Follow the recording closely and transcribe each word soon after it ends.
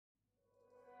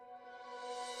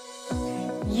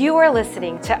You are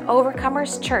listening to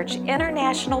Overcomers Church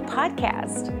International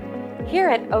Podcast. Here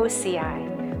at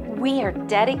OCI, we are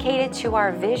dedicated to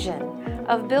our vision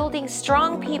of building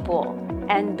strong people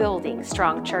and building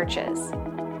strong churches.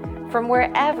 From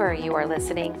wherever you are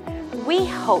listening, we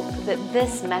hope that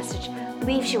this message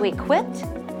leaves you equipped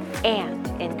and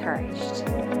encouraged.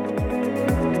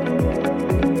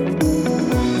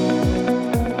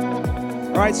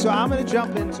 All right, so I'm going to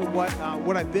jump into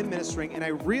what I've been ministering,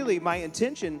 and my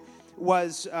intention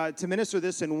was to minister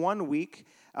this in 1 week,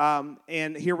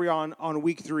 and here we are on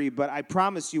week 3, but I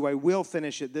promise you I will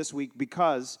finish it this week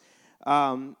because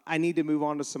I need to move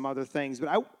on to some other things.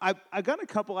 But I got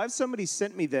I have somebody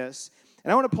sent me this,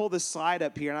 and I want to pull this slide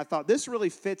up here, and I thought this really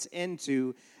fits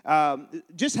into,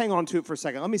 just hang on to it for a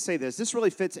second. Let me say this. This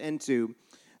really fits into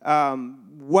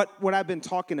what I've been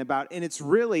talking about, and it's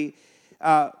really...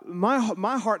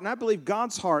 my heart, and I believe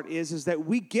God's heart is that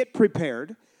we get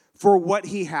prepared for what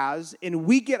He has, and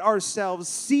we get ourselves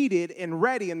seated and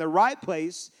ready in the right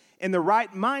place, in the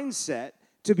right mindset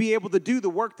to be able to do the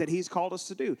work that He's called us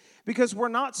to do. Because we're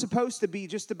not supposed to be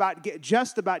just about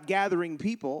gathering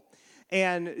people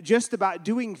and just about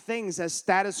doing things as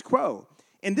status quo.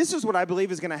 And this is what I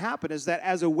believe is going to happen, is that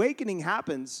as awakening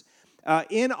happens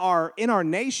in our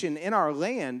nation, in our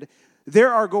land,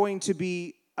 there are going to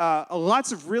be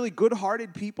lots of really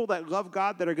good-hearted people that love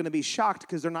God that are going to be shocked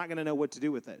because they're not going to know what to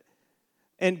do with it.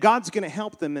 And God's going to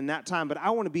help them in that time. But I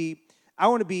want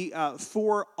to be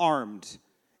forearmed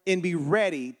and be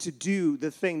ready to do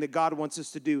the thing that God wants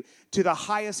us to do to the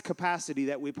highest capacity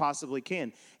that we possibly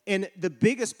can. And the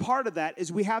biggest part of that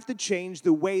is we have to change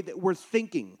the way that we're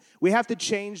thinking. We have to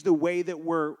change the way that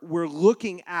we're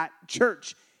looking at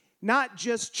church. Not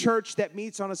just church that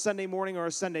meets on a Sunday morning or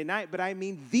a Sunday night, but I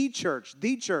mean the church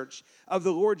of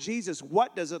the Lord Jesus.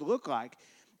 What does it look like?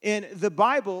 In the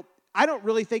Bible, I don't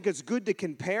really think it's good to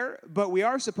compare, but we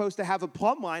are supposed to have a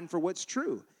plumb line for what's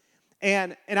true.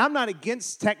 And I'm not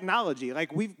against technology.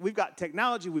 Like we've got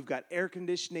technology, we've got air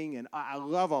conditioning, and I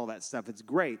love all that stuff. It's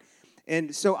great.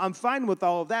 And so I'm fine with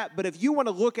all of that. But if you want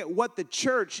to look at what the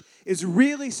church is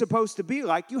really supposed to be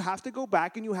like, you have to go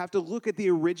back and you have to look at the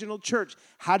original church.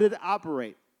 How did it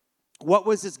operate? What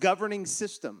was its governing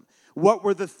system? What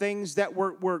were the things that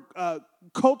were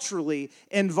culturally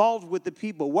involved with the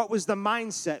people? What was the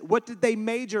mindset? What did they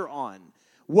major on?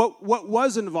 What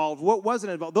was involved? What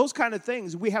wasn't involved? Those kind of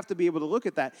things, we have to be able to look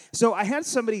at that. So I had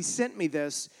somebody sent me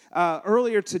this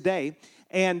earlier today,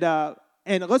 and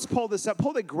let's pull this up.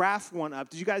 Pull the graph one up.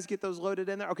 Did you guys get those loaded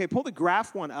in there? Okay, pull the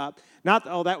graph one up.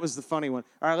 That was the funny one.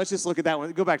 All right, let's just look at that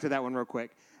one. Go back to that one real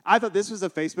quick. I thought this was a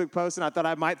Facebook post, and I thought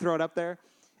I might throw it up there.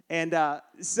 And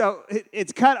so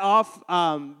it's cut off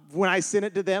when I sent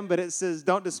it to them, but it says,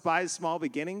 don't despise small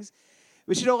beginnings.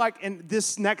 But in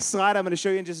this next slide I'm going to show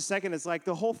you in just a second, it's like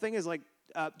the whole thing is like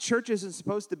church isn't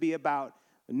supposed to be about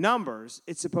numbers.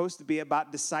 It's supposed to be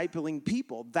about discipling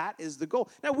people. That is the goal.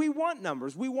 Now, we want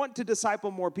numbers. We want to disciple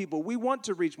more people. We want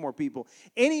to reach more people.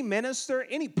 Any minister,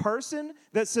 any person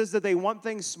that says that they want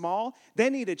things small, they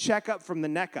need to check up from the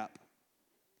neck up.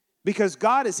 Because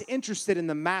God is interested in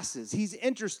the masses. He's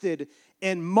interested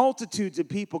in multitudes of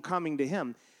people coming to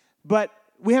Him. But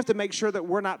we have to make sure that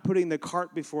we're not putting the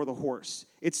cart before the horse.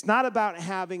 It's not about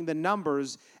having the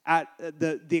numbers at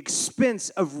the expense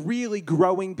of really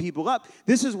growing people up.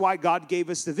 This is why God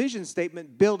gave us the vision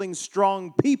statement, building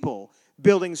strong people,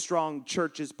 building strong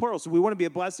churches, plural. So we want to be a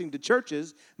blessing to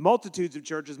churches, multitudes of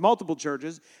churches, multiple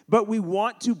churches, but we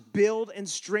want to build and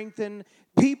strengthen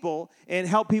people and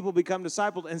help people become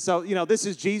discipled. And so, this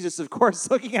is Jesus, of course,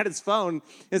 looking at his phone.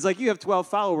 It's like, you have 12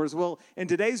 followers. Well, in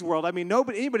today's world, I mean,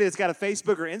 anybody that's got a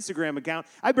Facebook or Instagram account,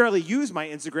 I barely use my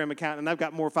Instagram account, and I've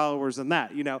got more followers than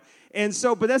that, And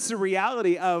so, but that's the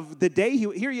reality of the day.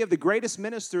 Here you have the greatest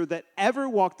minister that ever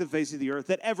walked the face of the earth,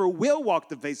 that ever will walk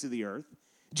the face of the earth.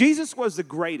 Jesus was the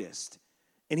greatest,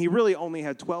 and he really only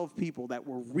had 12 people that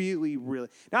were really, really...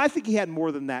 Now, I think he had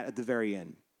more than that at the very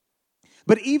end.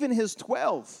 But even his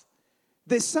 12,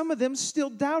 some of them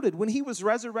still doubted. When he was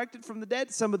resurrected from the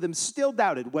dead, some of them still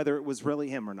doubted whether it was really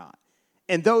him or not.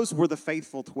 And those were the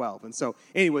faithful 12. And so,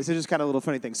 anyways, it's just kind of a little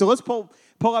funny thing. So let's pull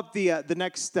up the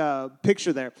next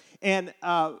picture there. And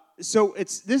so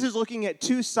this is looking at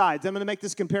two sides. I'm going to make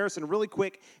this comparison really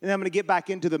quick, and then I'm going to get back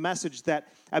into the message that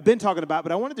I've been talking about.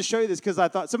 But I wanted to show you this because I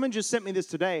thought someone just sent me this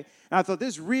today, and I thought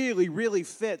this really, really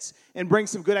fits and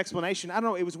brings some good explanation. I don't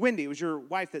know. It was Wendy. It was your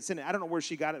wife that sent it. I don't know where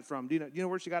she got it from. Do you know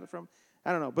where she got it from?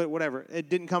 I don't know, but whatever.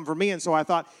 It didn't come from me, and so I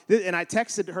thought, and I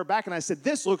texted her back, and I said,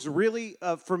 this looks really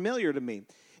familiar to me.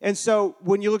 And so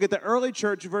when you look at the early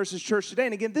church versus church today,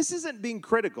 and again, this isn't being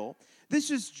critical.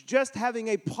 This is just having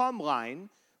a plumb line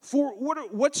for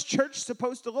what's church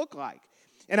supposed to look like.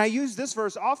 And I use this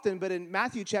verse often, but in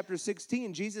Matthew chapter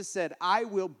 16, Jesus said, I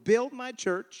will build my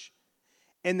church,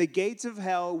 and the gates of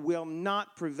hell will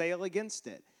not prevail against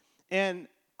it. And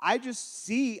I just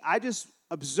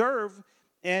observe,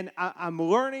 and I'm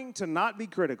learning to not be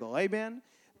critical, amen?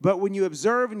 But when you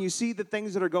observe and you see the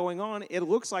things that are going on, it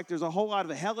looks like there's a whole lot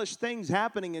of hellish things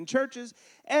happening in churches,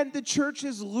 and the church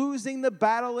is losing the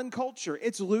battle in culture.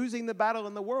 It's losing the battle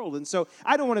in the world. And so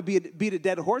I don't want to beat a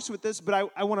dead horse with this,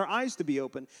 but I want our eyes to be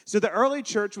open. So the early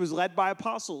church was led by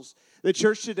apostles. The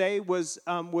church today was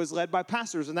led by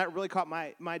pastors, and that really caught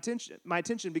my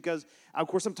attention because, of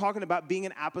course, I'm talking about being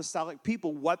an apostolic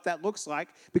people, what that looks like,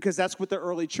 because that's what the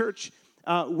early church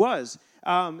was.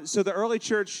 So the early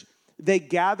church, they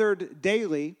gathered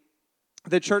daily.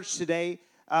 The church today,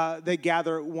 they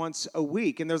gather once a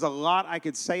week. And there's a lot I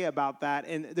could say about that.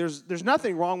 And there's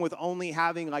nothing wrong with only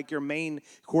having like your main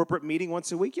corporate meeting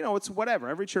once a week. You know, it's whatever.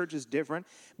 Every church is different.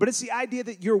 But it's the idea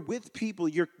that you're with people,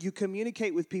 you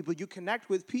communicate with people, you connect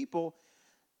with people,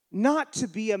 not to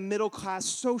be a middle-class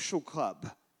social club.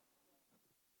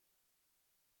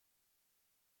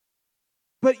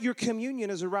 But your communion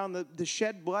is around the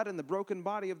shed blood and the broken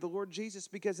body of the Lord Jesus,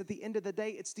 because at the end of the day,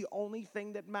 it's the only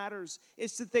thing that matters.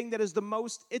 It's the thing that is the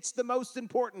most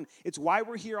important. It's why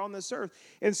we're here on this earth.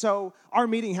 And so our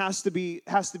meeting has to be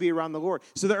around the Lord.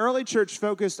 So the early church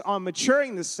focused on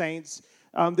maturing the saints.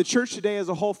 The church today as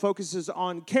a whole focuses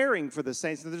on caring for the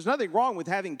saints. Now, there's nothing wrong with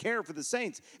having care for the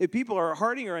saints. If people are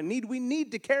hurting or in need, we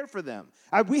need to care for them.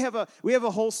 We have a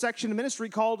whole section of ministry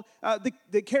called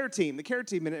the care team,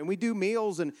 and we do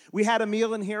meals. And we had a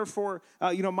meal in here for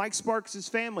Mike Sparks'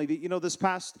 family. This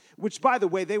past, which by the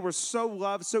way, they were so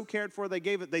loved, so cared for.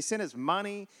 They sent us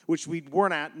money, which we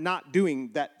weren't not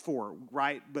doing that for,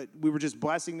 right? But we were just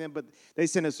blessing them. But they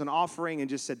sent us an offering and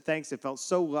just said thanks. It felt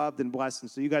so loved and blessed. And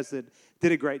so you guys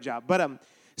did a great job. But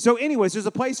so anyways, there's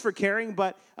a place for caring,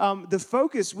 but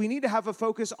we need to have a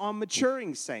focus on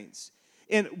maturing saints.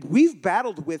 And we've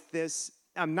battled with this,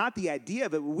 not the idea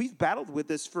of it, but we've battled with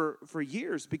this for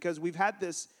years, because we've had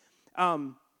this, I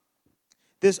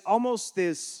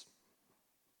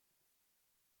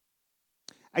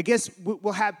guess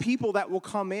we'll have people that will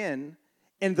come in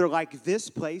and they're like, this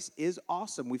place is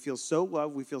awesome. We feel so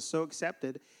loved, we feel so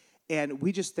accepted, and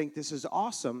we just think this is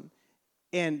awesome.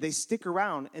 And they stick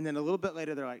around, and then a little bit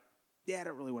later, they're like, yeah, I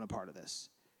don't really want a part of this.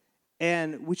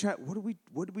 And we try, what do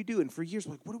we do? And for years,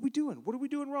 we're like, what are we doing? What are we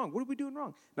doing wrong? What are we doing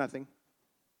wrong? Nothing.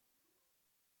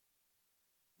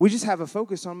 We just have a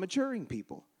focus on maturing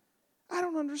people. I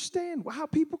don't understand how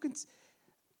people can...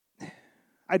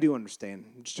 I do understand.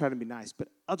 I'm just trying to be nice, but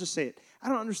I'll just say it. I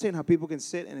don't understand how people can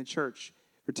sit in a church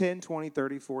for 10, 20,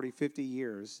 30, 40, 50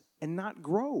 years and not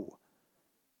grow.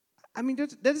 I mean,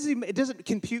 it doesn't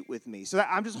compute with me. So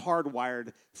I'm just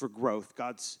hardwired for growth.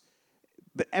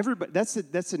 But everybody, that's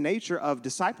the nature of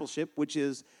discipleship, which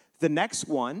is the next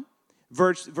one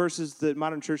versus the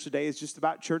modern church today is just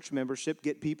about church membership,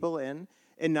 get people in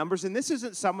numbers. And this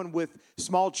isn't someone with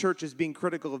small churches being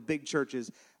critical of big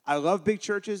churches. I love big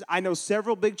churches. I know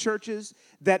several big churches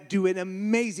that do an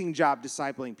amazing job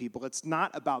discipling people. It's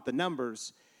not about the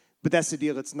numbers. But that's the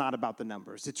deal. It's not about the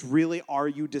numbers. It's really, are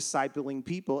you discipling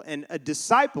people? And a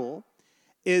disciple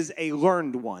is a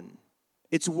learned one.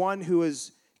 It's one who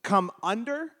has come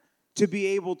under to be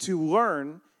able to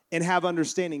learn and have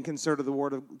understanding concerning the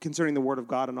Word of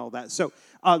God and all that. So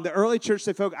the early church,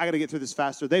 I got to get through this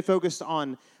faster. They focused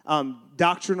on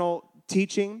doctrinal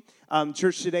teaching.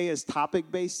 Church today is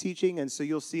topic-based teaching, and so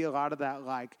you'll see a lot of that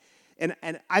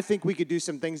And I think we could do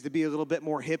some things to be a little bit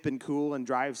more hip and cool and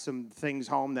drive some things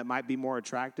home that might be more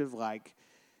attractive. Like,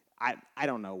 I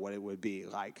don't know what it would be.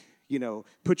 Like,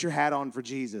 put your hat on for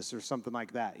Jesus or something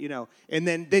like that, And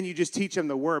then you just teach them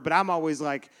the word. But I'm always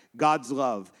like, God's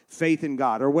love, faith in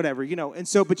God or whatever, And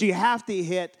so, but you have to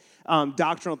hit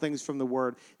doctrinal things from the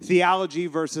word. Theology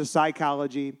versus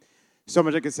psychology. So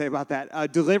much I could say about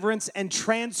that. Deliverance and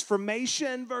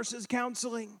transformation versus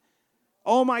counseling.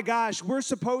 Oh my gosh, we're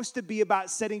supposed to be about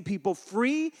setting people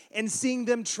free and seeing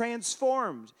them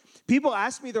transformed. People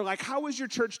ask me, they're like, how is your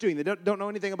church doing? They don't know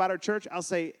anything about our church. I'll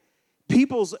say,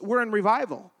 we're in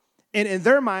revival. And in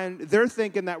their mind, they're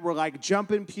thinking that we're like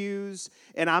jumping pews,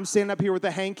 and I'm standing up here with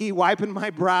a hanky, wiping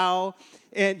my brow,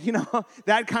 and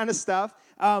that kind of stuff,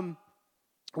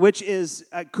 which is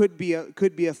could be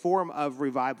a form of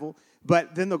revival.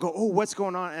 But then they'll go, oh, what's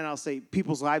going on? And I'll say,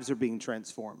 people's lives are being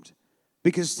transformed.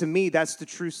 Because to me, that's the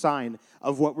true sign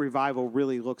of what revival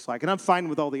really looks like. And I'm fine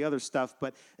with all the other stuff,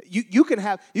 but you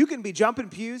can be jumping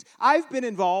pews. I've been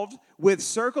involved with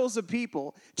circles of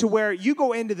people to where you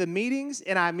go into the meetings,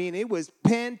 and I mean, it was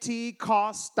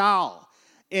Pentecostal,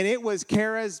 and it was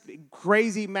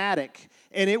charismatic,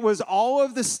 and it was all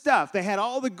of the stuff. They had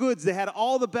all the goods. They had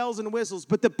all the bells and whistles,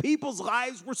 but the people's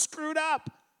lives were screwed up.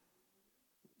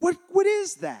 What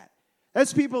is that?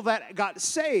 That's people that got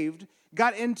saved,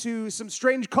 got into some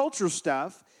strange cultural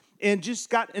stuff, and just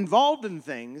got involved in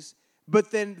things,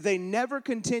 but then they never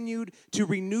continued to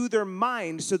renew their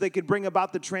mind so they could bring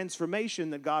about the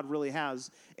transformation that God really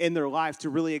has in their life to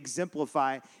really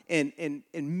exemplify and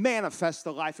manifest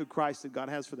the life of Christ that God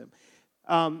has for them.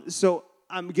 So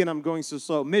I'm going so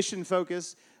slow. Mission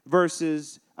focus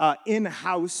versus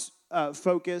in-house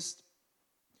focused.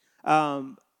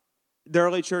 The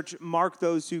early church marked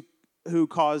those who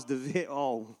caused the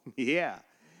oh yeah,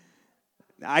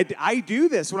 I do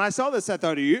this. When I saw this, I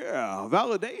thought, yeah,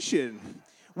 validation,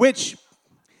 which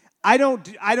I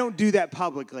don't do that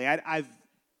publicly.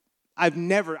 I've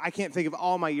never, I can't think of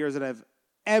all my years that I've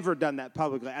ever done that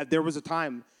publicly. There was a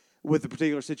time with a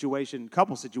particular situation,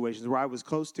 couple situations where I was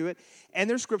close to it, and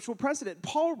there's scriptural precedent.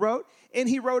 Paul wrote, and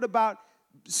he wrote about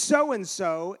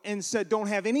so-and-so and said, don't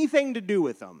have anything to do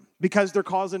with them because they're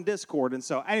causing discord. And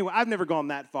so anyway, I've never gone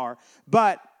that far,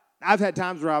 but I've had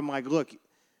times where I'm like, look,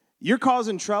 you're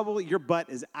causing trouble, your butt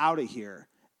is out of here.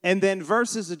 And then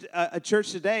versus a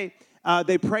church today,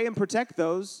 they pray and protect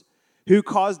those who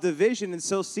cause division and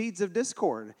sow seeds of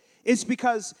discord. It's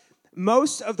because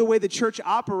most of the way the church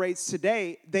operates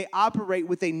today, they operate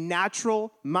with a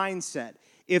natural mindset.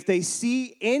 If they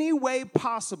see any way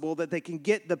possible that they can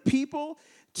get the people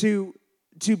to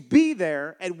be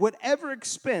there at whatever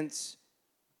expense,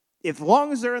 if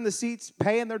long as they're in the seats,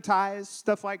 paying their tithes,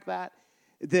 stuff like that,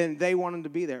 then they want them to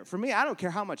be there. For me, I don't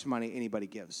care how much money anybody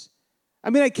gives.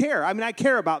 I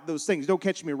care about those things. Don't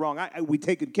catch me wrong. We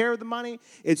take good care of the money.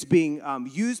 It's being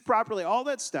used properly, all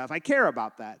that stuff. I care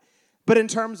about that. But in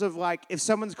terms of like, if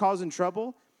someone's causing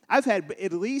trouble, I've had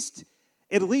at least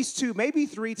 2, maybe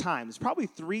 3 times, probably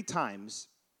 3 times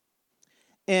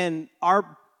in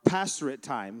our pastorate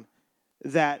time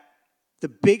that the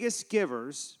biggest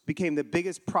givers became the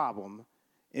biggest problem,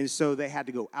 and so they had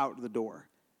to go out the door.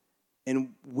 And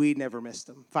we never missed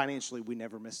them. Financially, we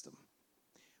never missed them.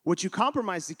 What you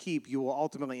compromise to keep, you will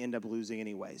ultimately end up losing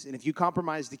anyways. And if you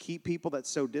compromise to keep people that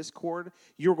sow discord,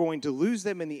 you're going to lose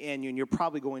them in the end, and you're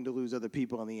probably going to lose other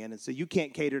people in the end. And so you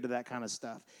can't cater to that kind of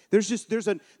stuff. There's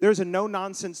a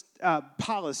no-nonsense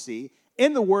policy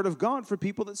in the Word of God for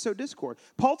people that sow discord.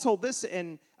 Paul told this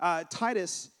in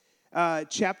Titus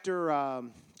chapter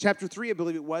 3, I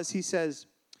believe it was. He says,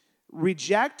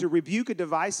 reject or rebuke a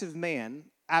divisive man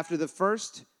after the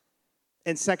first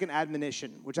and second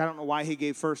admonition, which I don't know why he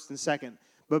gave first and second.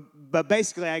 But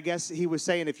basically, I guess he was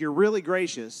saying, if you're really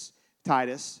gracious,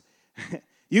 Titus,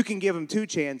 you can give him 2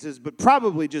 chances, but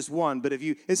probably just 1. But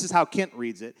this is how Kent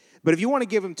reads it. But if you want to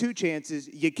give him 2 chances,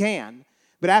 you can.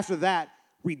 But after that,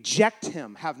 reject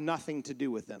him, have nothing to do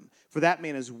with him. For that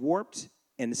man is warped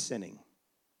and sinning.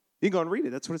 You can go and read it.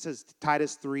 That's what it says,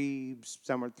 Titus 3,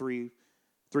 somewhere 3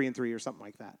 and 3 or something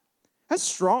like that. That's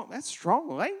strong. That's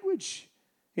strong language.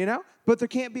 You know, but there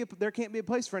can't be a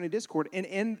place for any discord. And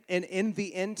in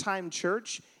the end time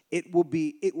church, it will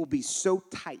be so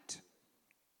tight.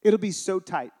 It'll be so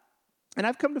tight. And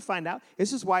I've come to find out,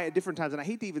 this is why at different times, and I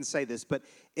hate to even say this, but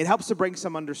it helps to bring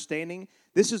some understanding.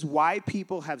 This is why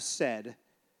people have said,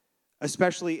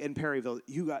 especially in Perryville,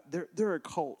 they're a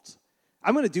cult.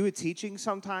 I'm going to do a teaching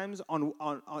sometimes on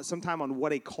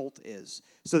what a cult is,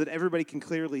 so that everybody can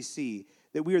clearly see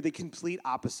that we are the complete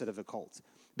opposite of a cult.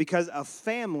 Because a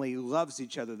family loves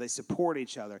each other. They support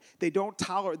each other.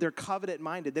 They're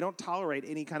covenant-minded. They don't tolerate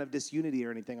any kind of disunity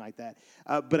or anything like that.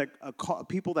 But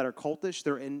people that are cultish,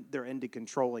 they're into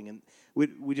controlling, and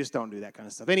we just don't do that kind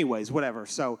of stuff. Anyways, whatever.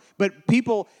 So, but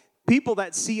people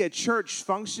that see a church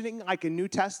functioning like a New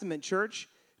Testament church,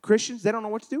 Christians, they don't know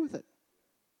what to do with it.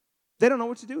 They don't know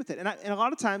what to do with it. And a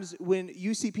lot of times when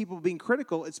you see people being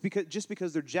critical, it's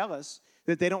because they're jealous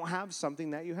that they don't have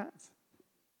something that you have.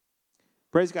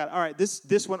 Praise God. All right,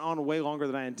 this went on way longer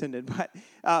than I intended, but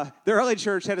the early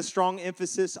church had a strong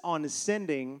emphasis on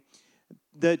sending.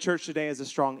 The church today has a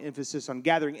strong emphasis on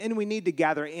gathering, and we need to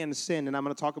gather and send, and I'm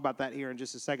going to talk about that here in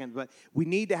just a second, but we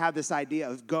need to have this idea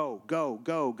of go, go,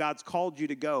 go. God's called you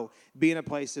to go, be in a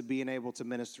place of being able to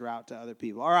minister out to other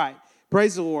people. All right,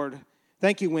 praise the Lord.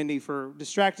 Thank you, Wendy, for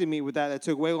distracting me with that. That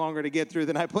took way longer to get through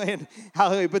than I planned.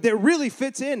 Hallelujah. But that really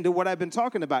fits into what I've been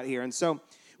talking about here, and so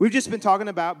We've just been talking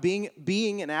about being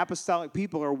an apostolic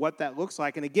people, or what that looks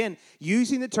like. And again,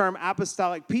 using the term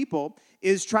apostolic people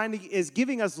is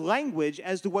giving us language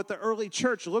as to what the early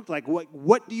church looked like.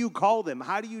 What do you call them?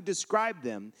 How do you describe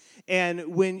them?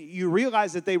 And when you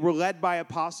realize that they were led by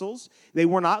apostles, they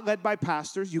were not led by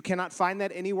pastors. You cannot find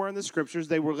that anywhere in the scriptures.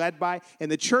 They were led by,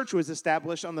 and the church was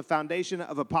established on the foundation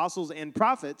of apostles and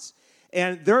prophets.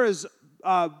 And there is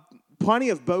plenty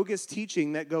of bogus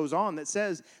teaching that goes on that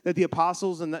says that the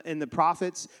apostles and the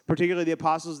prophets, particularly the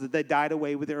apostles, that they died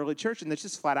away with the early church, and that's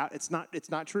just flat out, it's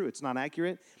not true. It's not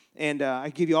accurate. And I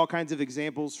give you all kinds of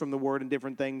examples from the Word and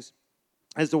different things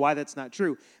as to why that's not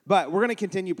true. But we're going to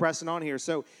continue pressing on here.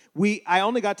 So I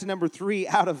only got to number 3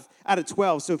 out of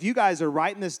 12. So if you guys are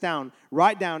writing this down,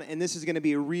 write down, and this is going to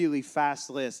be a really fast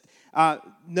list.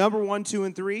 Number 1, 2,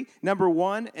 and 3. Number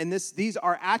 1, and these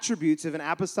are attributes of an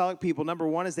apostolic people. Number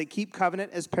 1 is they keep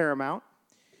covenant as paramount.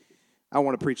 I don't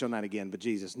want to preach on that again, but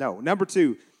Jesus, no. Number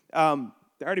 2, I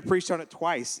already preached on it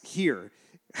twice here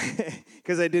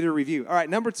because I did a review. All right,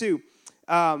 number 2.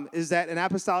 Is that an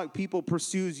apostolic people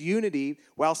pursues unity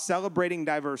while celebrating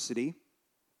diversity.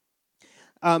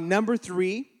 Number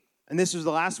 3, and this was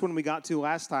the last one we got to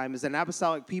last time, is that an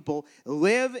apostolic people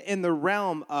live in the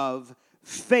realm of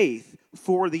faith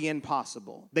for the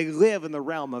impossible. They live in the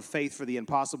realm of faith for the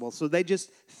impossible. So they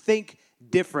just think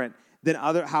different than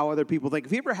how other people think.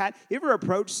 Have you ever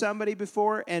approached somebody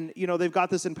before and, they've got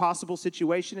this impossible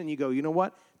situation and you go, you know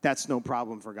what? That's no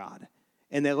problem for God.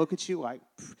 And they look at you like,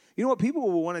 you know what?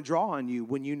 People will want to draw on you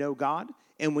when you know God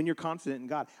and when you're confident in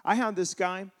God. I had this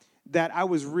guy that I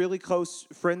was really close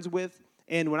friends with,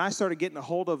 and when I started getting a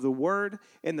hold of the Word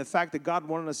and the fact that God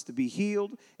wanted us to be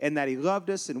healed and that He loved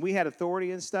us and we had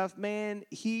authority and stuff, man,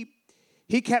 he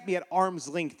kept me at arm's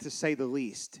length, to say the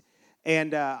least.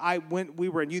 And we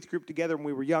were in youth group together when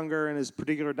we were younger in his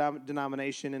particular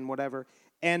denomination and whatever.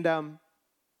 And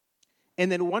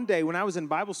then one day when I was in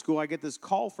Bible school, I get this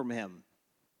call from him.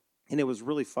 And it was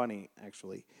really funny,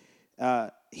 actually.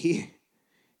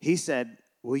 He said,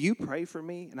 will you pray for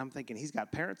me? And I'm thinking, he's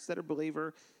got parents that are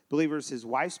believers. His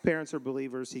wife's parents are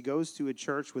believers. He goes to a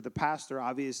church with a pastor,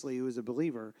 obviously, who is a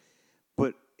believer.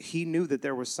 But he knew that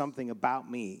there was something about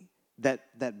me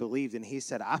that believed. And he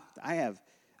said, I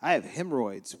have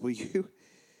hemorrhoids.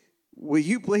 Will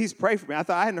you please pray for me? I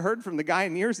thought I hadn't heard from the guy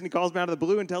in years, and he calls me out of the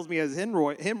blue and tells me he has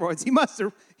hemorrhoids. He must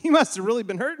have really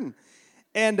been hurting.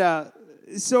 And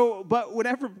but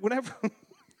whenever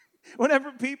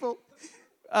people,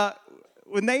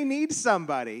 when they need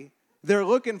somebody, they're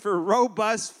looking for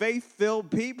robust, faith-filled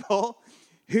people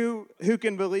who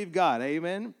can believe God.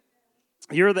 Amen.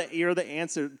 You're the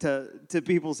answer to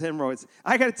people's hemorrhoids.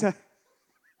 I got to tell.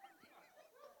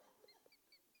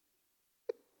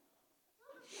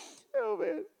 Oh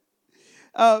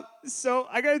man. So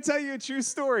I got to tell you a true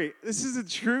story. This is a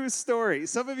true story.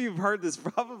 Some of you have heard this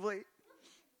probably.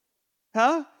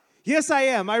 Huh? Yes, I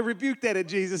am. I rebuke that in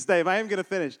Jesus' name. I am going to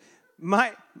finish.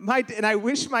 And I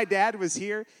wish my dad was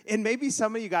here. And maybe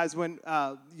some of you guys, when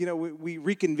we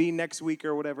reconvene next week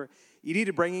or whatever, you need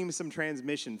to bring him some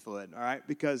transmission fluid, all right?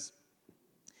 Because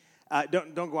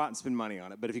don't go out and spend money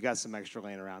on it. But if you got some extra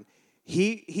laying around,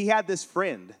 he had this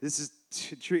friend. This is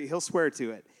true. He'll swear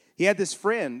to it. He had this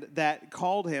friend that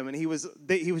called him, and he was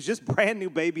just brand new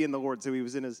baby in the Lord, so he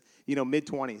was in his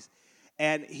mid-20s.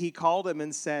 And he called him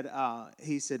and said,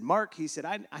 Mark, he said,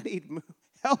 I need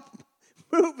help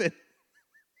moving.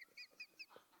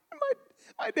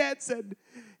 My dad said,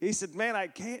 man, I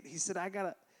can't. He said, I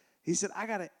got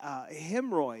a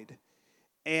hemorrhoid.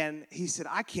 And he said,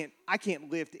 I can't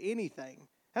lift anything.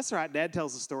 That's all right. Dad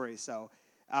tells the story, so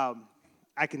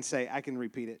I can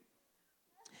repeat it.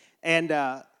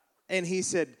 And he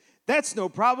said, that's no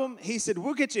problem. He said,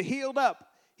 we'll get you healed up.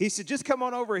 He said, just come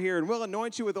on over here and we'll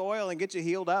anoint you with oil and get you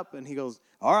healed up. And he goes,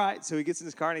 all right. So he gets in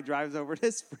his car and he drives over to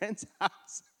his friend's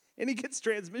house and he gets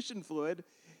transmission fluid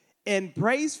and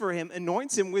prays for him,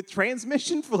 anoints him with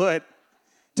transmission fluid.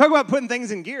 Talk about putting things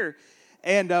in gear.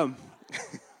 And and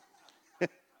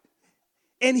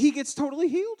he gets totally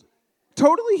healed.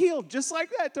 Totally healed, just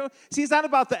like that. See, it's not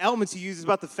about the elements you use, it's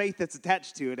about the faith that's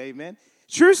attached to it, amen?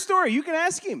 True story. You can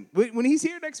ask him. When he's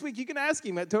here next week, you can ask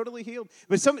him. Totally healed.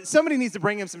 But somebody needs to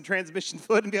bring him some transmission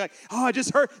fluid and be like, oh, I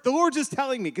just heard. The Lord just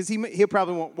telling me, because he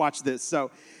probably won't watch this.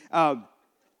 So, but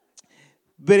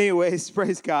anyways,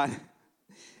 praise God.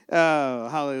 Oh,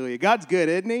 hallelujah. God's good,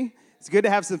 isn't he? It's good to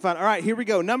have some fun. All right, here we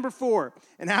go. Number 4,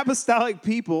 an apostolic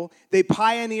people, they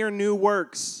pioneer new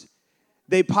works.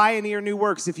 They pioneer new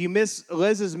works. If you missed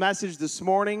Liz's message this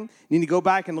morning, you need to go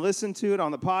back and listen to it on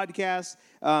the podcast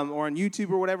or on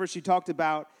YouTube or whatever. She talked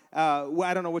about,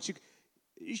 I don't know what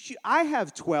I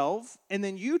have 12, and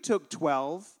then you took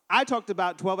 12. I talked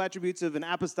about 12 attributes of an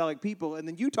apostolic people, and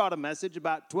then you taught a message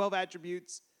about 12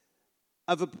 attributes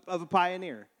of a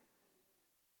pioneer,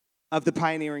 of the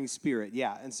pioneering spirit.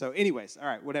 Yeah, and so anyways, all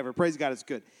right, whatever. Praise God, it's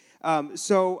good.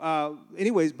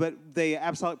 Anyways, but the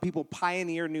apostolic people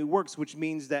pioneer new works, which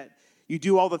means that you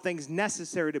do all the things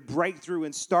necessary to break through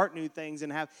and start new things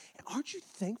and have. And aren't you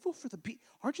thankful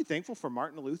for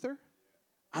Martin Luther?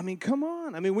 I mean, come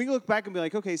on. I mean, we look back and be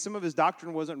like, okay, some of his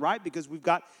doctrine wasn't right because we've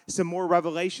got some more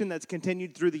revelation that's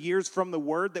continued through the years from the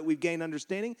Word that we've gained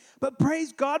understanding. But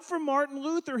praise God for Martin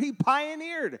Luther. He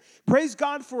pioneered. Praise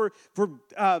God for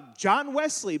John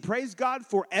Wesley. Praise God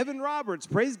for Evan Roberts.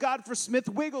 Praise God for Smith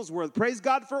Wigglesworth. Praise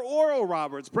God for Oral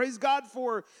Roberts. Praise God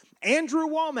for Andrew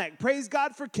Womack. Praise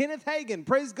God for Kenneth Hagin.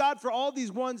 Praise God for all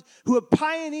these ones who have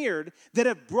pioneered, that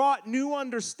have brought new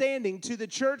understanding to the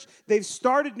church. They've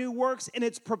started new works, and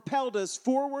it's propelled us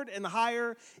forward and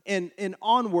higher and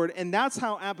onward. And that's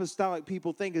how apostolic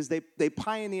people think, is they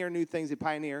pioneer new things. They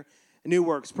pioneer new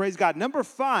works. Praise God. Number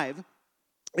 5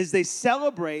 is they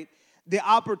celebrate the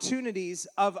opportunities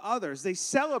of others. They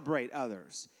celebrate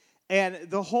others. And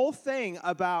the whole thing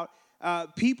about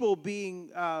people being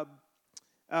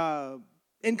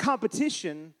in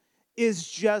competition is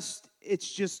just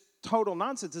total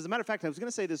nonsense. As a matter of fact, I was going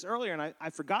to say this earlier, and I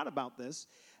forgot about this,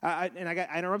 I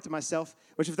interrupted myself,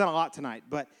 which I've done a lot tonight,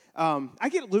 but I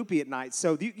get loopy at night,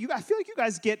 so I feel like you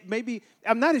guys get, maybe,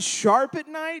 I'm not as sharp at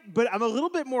night, but I'm a little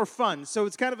bit more fun, so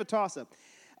it's kind of a toss-up.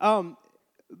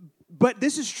 But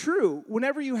this is true.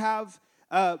 Whenever you have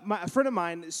a friend of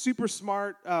mine, super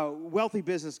smart, wealthy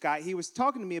business guy, he was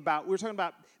talking to me about, we were talking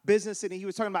about business, and he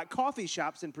was talking about coffee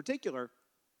shops in particular.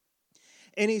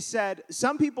 And he said,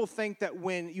 some people think that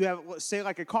when you have, say,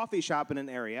 like a coffee shop in an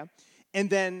area, and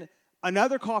then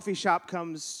another coffee shop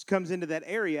comes into that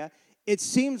area, it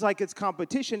seems like it's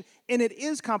competition, and it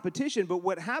is competition, but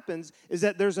what happens is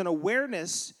that there's an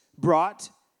awareness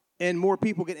brought, and more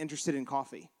people get interested in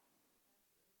coffee.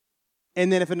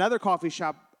 And then if another coffee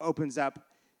shop opens up,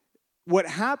 what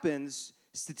happens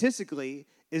statistically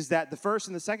is that the first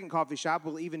and the second coffee shop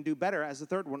will even do better as the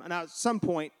third one. Now, at some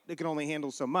point, it can only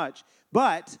handle so much.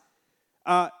 But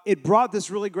it brought this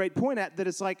really great point at that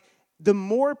it's like, the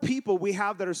more people we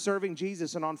have that are serving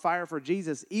Jesus and on fire for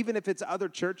Jesus, even if it's other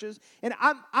churches, and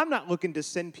I'm not looking to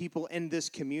send people in this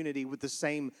community with the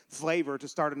same flavor to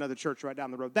start another church right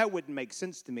down the road. That wouldn't make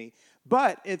sense to me.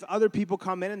 But if other people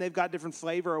come in and they've got different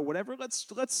flavor or whatever, let's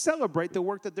celebrate the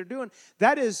work that they're doing.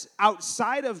 That is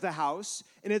outside of the house,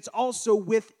 and it's also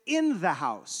within the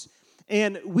house.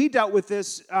 And we dealt with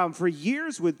this for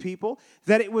years with people,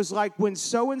 that it was like when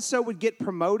so-and-so would get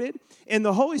promoted, and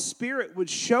the Holy Spirit would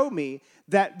show me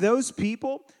that those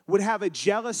people would have a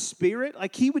jealous spirit.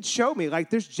 Like, he would show me, like,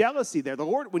 there's jealousy there. The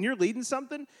Lord, when you're leading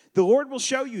something, the Lord will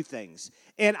show you things.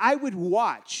 And I would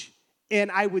watch,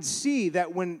 and I would see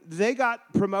that when they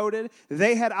got promoted,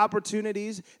 they had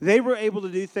opportunities, they were able to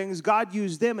do things. God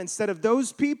used them instead of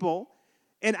those people.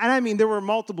 And I mean, there were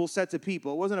multiple sets of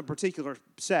people. It wasn't a particular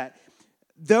set.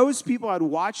 Those people, I'd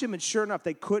watch them, and sure enough,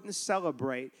 they couldn't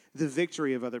celebrate the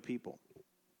victory of other people.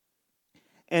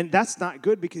 And that's not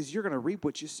good, because you're going to reap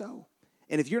what you sow.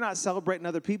 And if you're not celebrating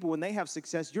other people when they have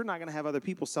success, you're not going to have other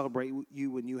people celebrate you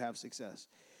when you have success.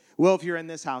 Well, if you're in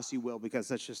this house, you will, because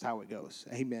that's just how it goes.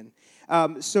 Amen.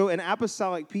 So an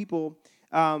apostolic people,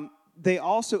 they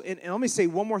also, and let me say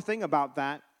one more thing about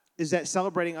that, is that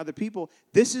celebrating other people,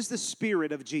 this is the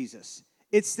spirit of Jesus.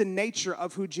 It's the nature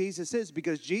of who Jesus is,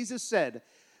 because Jesus said,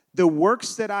 the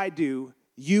works that I do,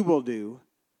 you will do,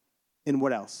 and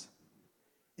what else?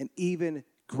 And even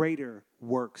greater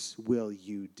works will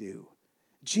you do.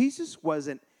 Jesus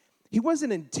wasn't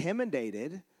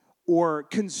intimidated or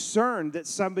concerned that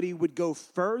somebody would go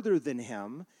further than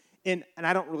him. And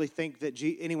I don't really think that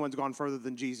anyone's gone further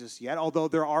than Jesus yet, although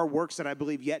there are works that I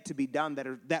believe yet to be done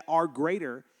that are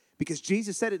greater. Because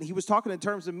Jesus said it, and he was talking in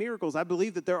terms of miracles. I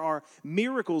believe that there are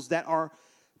miracles that are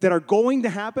going to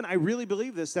happen. I really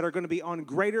believe this, that are going to be on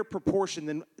greater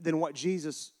proportion than what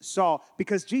Jesus saw,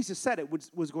 because Jesus said it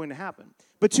was going to happen.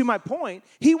 But to my point,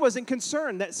 he wasn't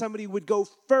concerned that somebody would go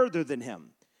further than him.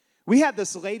 We had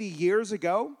this lady years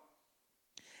ago,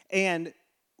 and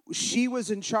she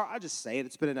was in charge. I'll just say it.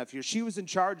 It's been enough years. She was in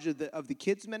charge of the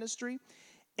kids ministry,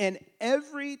 and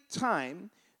every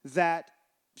time that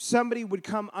somebody would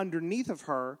come underneath of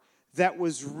her that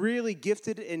was really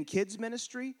gifted in kids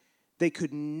ministry, they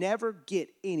could never get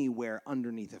anywhere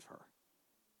underneath of her.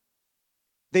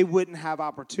 They wouldn't have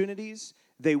opportunities.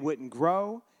 They wouldn't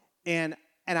grow. And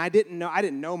I didn't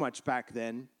know much back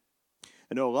then.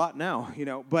 I know a lot now,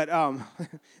 but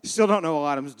still don't know a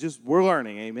lot. We're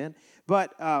learning, amen.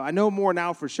 but I know more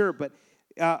now for sure. But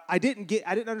I didn't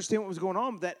understand what was going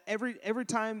on. That every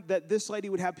time that this lady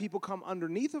would have people come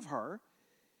underneath of her,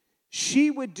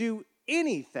 she would do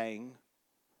anything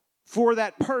for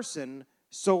that person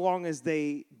so long as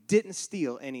they didn't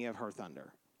steal any of her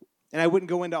thunder. And I wouldn't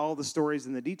go into all the stories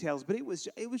and the details, but it was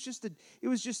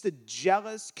just a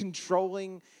jealous,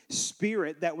 controlling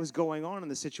spirit that was going on in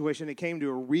the situation. It came to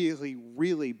a really,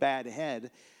 really bad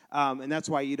head. And that's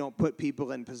why you don't put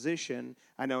people in position.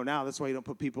 I know now that's why you don't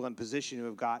put people in position who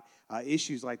have got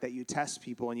issues like that. You test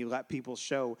people and you let people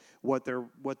show what they're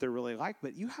really like.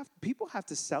 But people have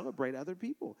to celebrate other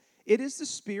people. It is the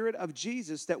spirit of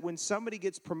Jesus that when somebody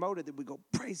gets promoted, that we go,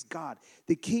 praise God.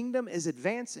 The kingdom is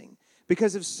advancing.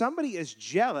 Because if somebody is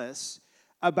jealous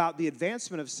about the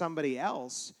advancement of somebody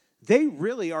else, they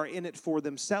really are in it for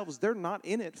themselves. They're not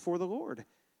in it for the Lord.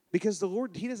 Because the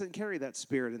Lord, He doesn't carry that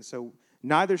spirit. And so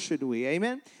neither should we.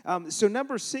 Amen? So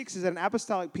number 6 is that an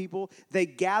apostolic people, they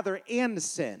gather and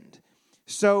send.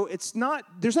 So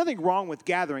there's nothing wrong with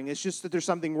gathering. It's just that there's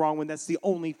something wrong when that's the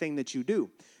only thing that you do.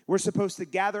 We're supposed to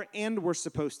gather and we're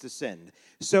supposed to send.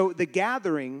 So the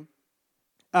gathering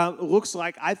looks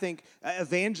like, I think,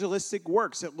 evangelistic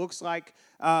works. It looks like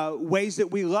ways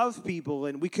that we love people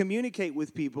and we communicate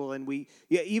with people and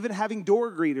even having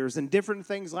door greeters and different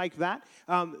things like that.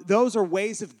 Those are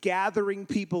ways of gathering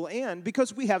people in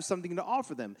because we have something to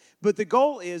offer them. But the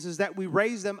goal is that we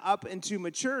raise them up into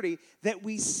maturity, that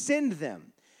we send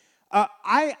them.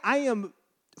 I am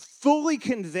fully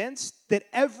convinced that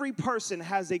every person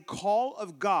has a call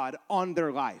of God on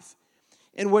their life.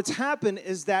 And what's happened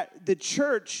is that the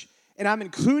church, and I'm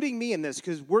including me in this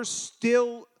because we're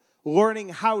still learning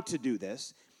how to do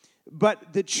this,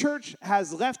 but the church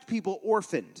has left people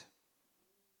orphaned.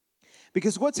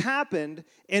 Because what's happened,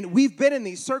 and we've been in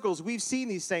these circles, we've seen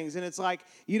these things, and it's like,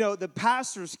 the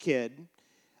pastor's kid,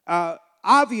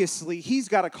 obviously, he's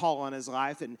got a call on his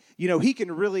life, and, he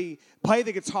can really play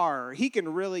the guitar, or he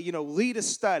can really, lead a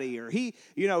study, or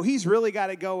he's really got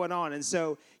it going on. And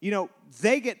so,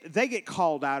 they get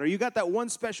called out, or you got that one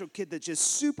special kid that's just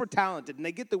super talented, and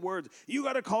they get the words, you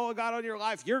got a call of God on your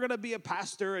life, you're going to be a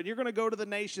pastor, and you're going to go to the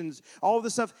nations, all of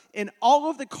this stuff. And all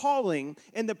of the calling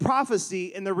and the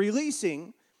prophecy and the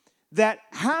releasing that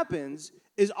happens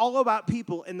is all about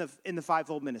people in the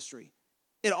fivefold ministry.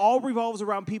 It all revolves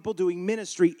around people doing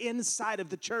ministry inside of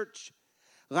the church.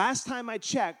 Last time I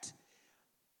checked,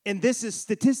 and this is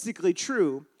statistically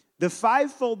true, the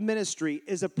fivefold ministry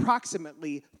is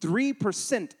approximately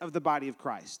 3% of the body of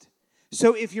Christ.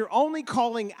 So if you're only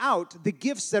calling out the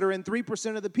gifts that are in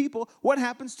 3% of the people, what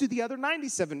happens to the other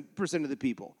 97% of the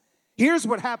people? Here's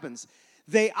what happens.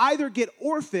 They either get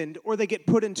orphaned or they get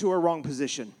put into a wrong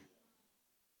position.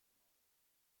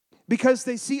 Because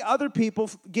they see other people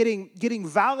getting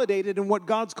validated in what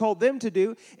God's called them to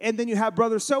do, and then you have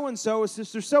brother so-and-so or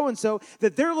sister so-and-so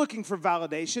that they're looking for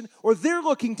validation, or they're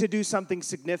looking to do something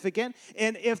significant,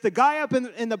 and if the guy up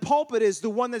in the pulpit is the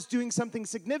one that's doing something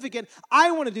significant,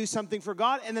 I want to do something for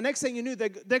God, and the next thing you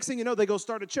know, they go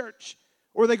start a church,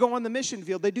 or they go on the mission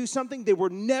field. They do something they were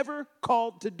never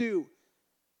called to do.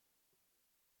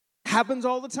 Happens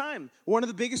all the time. One of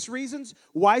the biggest reasons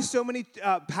why so many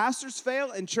pastors fail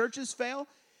and churches fail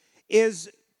is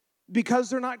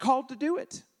because they're not called to do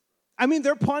it. I mean,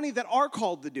 there are plenty that are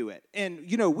called to do it. And,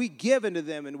 we give into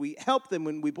them and we help them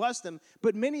and we bless them.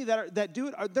 But many that do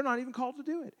it, they're not even called to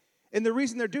do it. And the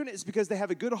reason they're doing it is because they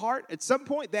have a good heart. At some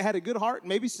point, they had a good heart,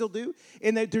 maybe still do.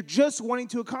 And they're just wanting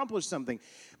to accomplish something.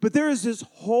 But there is this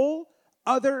whole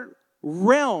other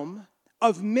realm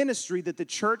of ministry that the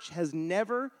church has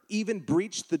never even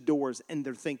breached the doors in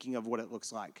their thinking of what it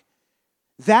looks like.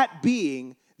 That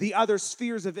being the other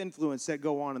spheres of influence that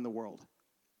go on in the world.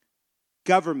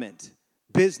 Government,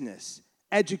 business,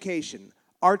 education,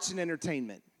 arts and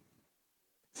entertainment,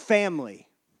 family,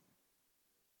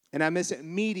 and I miss it,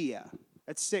 media.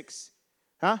 That's 6.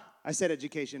 I said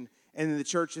education, and then the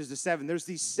church is the 7. There's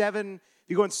these 7. If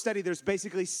you go and study, there's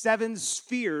basically 7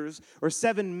 spheres or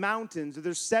 7 mountains, or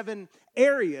there's 7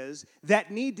 areas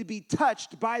that need to be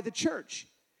touched by the church.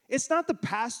 It's not the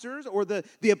pastors or the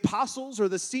apostles or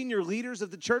the senior leaders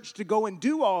of the church to go and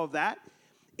do all of that.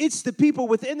 It's the people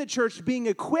within the church being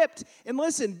equipped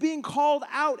and being called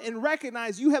out and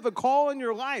recognize you have a call in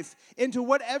your life into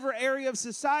whatever area of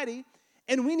society.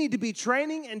 And we need to be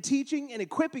training and teaching and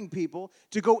equipping people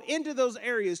to go into those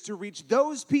areas to reach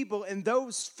those people in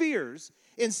those spheres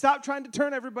and stop trying to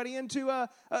turn everybody into a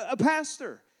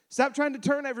pastor. Stop trying to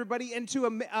turn everybody into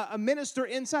a minister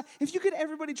inside. If you get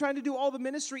everybody trying to do all the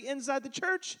ministry inside the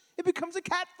church, it becomes a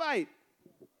cat fight.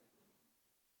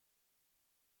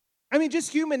 I mean,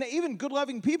 just human, even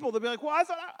good-loving people, they'll be like, well,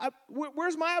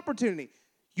 where's my opportunity?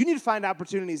 You need to find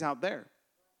opportunities out there.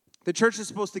 The church is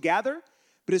supposed to gather,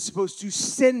 but it's supposed to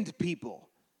send people.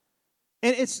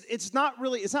 And it's not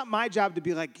my job to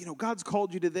be like, God's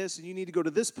called you to this, and you need to go to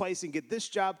this place and get this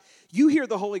job. You hear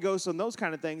the Holy Ghost on those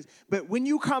kind of things, but when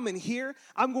you come in here,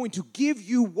 I'm going to give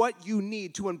you what you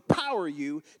need to empower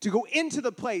you to go into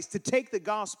the place, to take the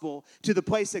gospel to the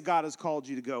place that God has called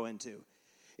you to go into.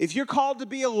 If you're called to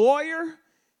be a lawyer,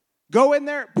 go in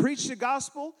there, preach the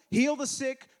gospel, heal the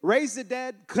sick, raise the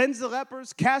dead, cleanse the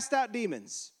lepers, cast out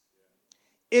demons.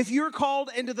 If you're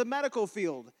called into the medical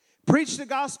field, preach the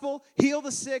gospel, heal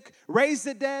the sick, raise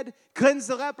the dead, cleanse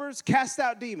the lepers, cast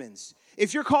out demons.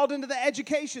 If you're called into the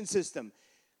education system,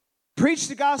 preach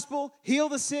the gospel, heal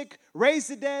the sick, raise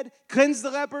the dead, cleanse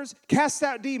the lepers, cast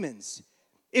out demons.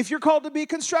 If you're called to be a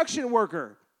construction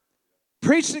worker,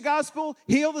 preach the gospel,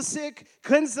 heal the sick,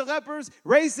 cleanse the lepers,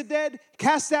 raise the dead,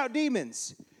 cast out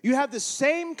demons. You have the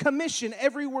same commission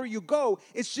everywhere you go.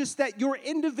 It's just that your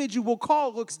individual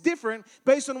call looks different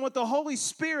based on what the Holy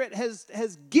Spirit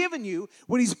has given you,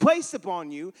 what He's placed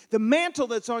upon you, the mantle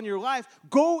that's on your life.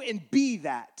 Go and be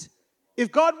that.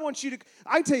 If God wants you to,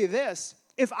 I tell you this,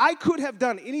 if I could have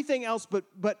done anything else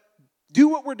but do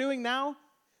what we're doing now,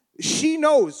 she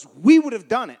knows we would have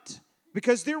done it.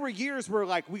 Because there were years where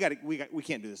like, we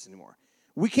can't do this anymore.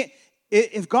 We can't.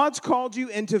 If God's called you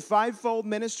into fivefold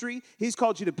ministry, He's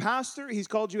called you to pastor, He's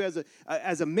called you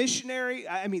as a missionary,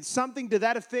 I mean, something to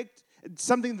that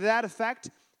effect,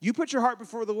 you put your heart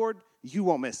before the Lord, you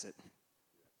won't miss it.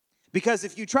 Because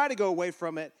if you try to go away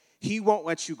from it, He won't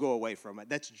let you go away from it.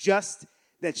 That's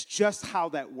just how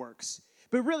that works.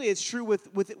 But really, it's true with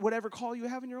whatever call you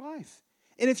have in your life.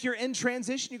 And if you're in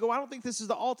transition, you go, I don't think this is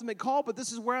the ultimate call, but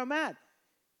this is where I'm at.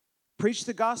 Preach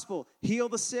the gospel, heal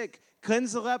the sick,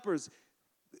 cleanse the lepers,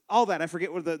 all that. I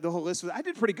forget what the whole list was. I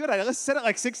did pretty good. I said it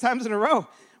like 6 times in a row.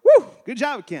 Woo! Good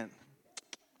job, Ken.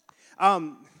 I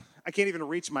can't even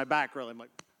reach my back, really. I'm like,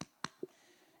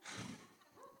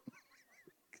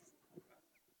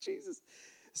 Jesus.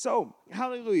 So,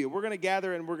 hallelujah. We're going to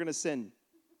gather and we're going to sin.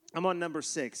 I'm on number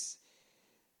 6.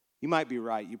 You might be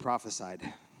right. You prophesied.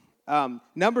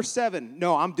 Number 7.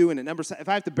 No, I'm doing it. Number 7. If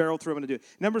I have to barrel through, I'm going to do it.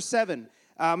 Number 7.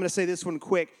 I'm going to say this one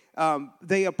quick.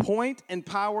 They appoint,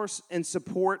 empower, and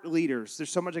support leaders. There's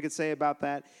so much I could say about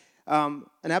that. An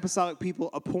apostolic people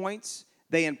appoints,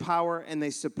 they empower, and they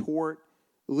support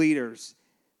leaders.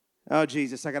 Oh,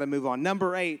 Jesus, I got to move on.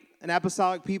 Number 8, an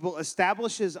apostolic people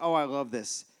establishes, oh, I love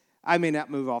this. I may not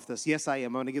move off this. Yes, I am.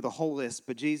 I'm going to give the whole list,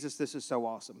 but Jesus, this is so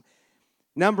awesome.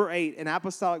 Number 8, an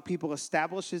apostolic people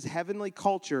establishes heavenly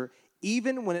culture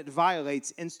even when it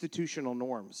violates institutional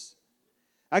norms.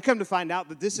 I come to find out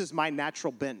that this is my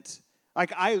natural bent.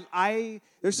 Like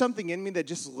there's something in me that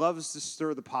just loves to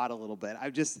stir the pot a little bit.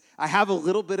 I have a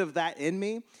little bit of that in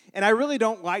me, and I really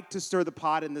don't like to stir the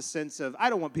pot in the sense of I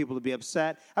don't want people to be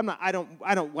upset. I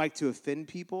don't like to offend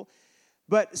people,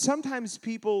 but sometimes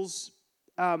people's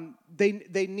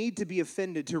they need to be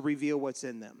offended to reveal what's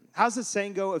in them. How's the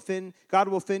saying go? God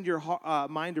will offend your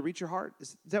mind to reach your heart.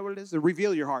 Is that what it is? To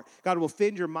reveal your heart. God will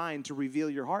offend your mind to reveal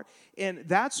your heart, and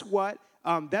that's what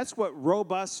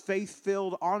robust,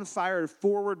 faith-filled, on-fire,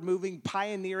 forward-moving,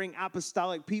 pioneering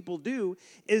apostolic people do,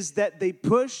 is that they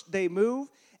push, they move,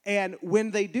 and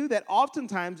when they do that,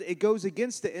 oftentimes it goes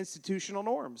against the institutional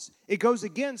norms. It goes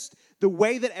against the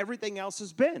way that everything else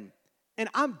has been. And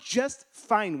I'm just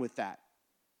fine with that.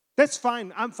 That's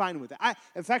fine. I'm fine with it.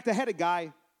 In fact, I had a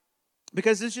guy,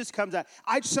 because this just comes out.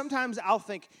 Sometimes I'll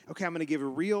think, okay, I'm going to give a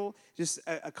real, just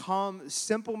a calm,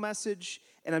 simple message,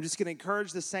 and I'm just going to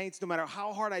encourage the saints no matter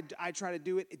how hard I try to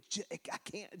do it. I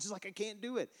can't. It's just like I can't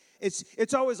do it.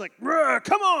 It's always like,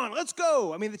 come on, let's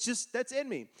go. I mean, that's in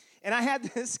me. And I had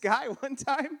this guy one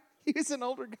time. He was an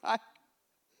older guy,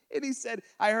 and he said,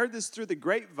 I heard this through the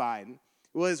grapevine.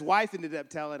 Well, his wife ended up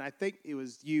telling, I think it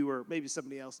was you or maybe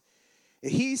somebody else.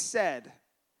 He said,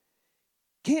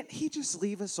 can't he just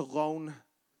leave us alone?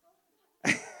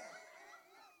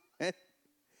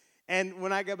 And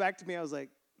when I got back to me, I was like,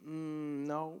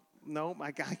 no,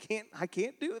 I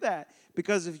can't do that.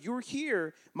 Because if you're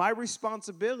here, my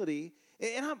responsibility,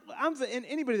 and and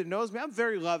anybody that knows me, I'm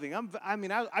very loving.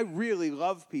 I really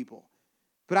love people.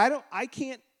 But I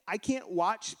can't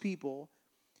watch people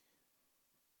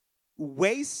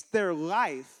waste their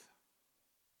life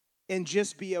and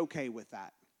just be okay with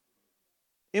that.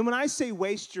 And when I say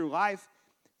waste your life,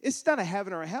 it's not a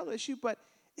heaven or a hell issue, but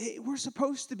we're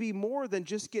supposed to be more than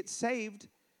just get saved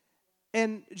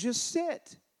and just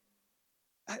sit.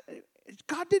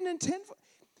 God didn't intend for.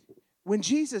 When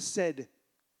Jesus said,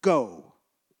 go,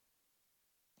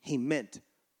 He meant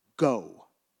go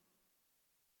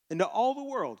into all the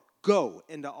world. Go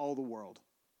into all the world.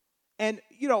 And,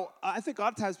 I think a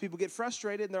lot of times people get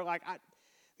frustrated and they're like,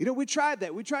 we tried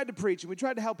that. We tried to preach and we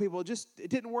tried to help people. It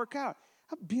didn't work out.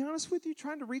 I'll be honest with you,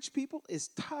 trying to reach people is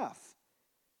tough.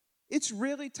 It's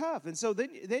really tough. And so then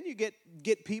you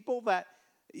get people that,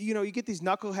 you get these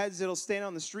knuckleheads that'll stand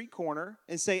on the street corner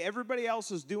and say everybody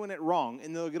else is doing it wrong,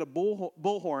 and they'll get a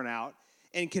bullhorn out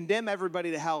and condemn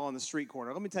everybody to hell on the street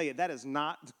corner. Let me tell you, that is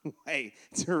not the way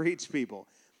to reach people.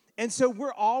 And so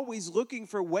we're always looking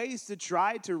for ways to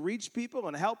try to reach people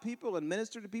and help people and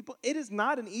minister to people. It is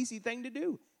not an easy thing to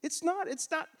do. It's not.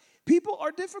 People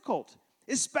are difficult,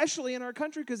 especially in our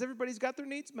country, because everybody's got their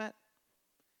needs met.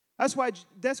 That's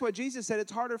why Jesus said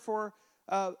it's harder for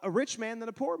a rich man than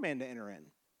a poor man to enter in.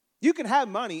 You can have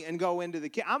money and go into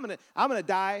the I'm gonna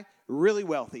die really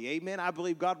wealthy. Amen. I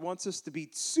believe God wants us to be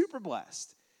super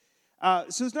blessed. So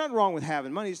there's nothing wrong with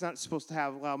having money. He's not supposed to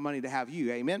allow money to have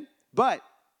you. Amen. But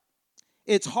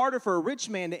it's harder for a rich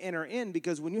man to enter in,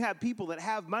 because when you have people that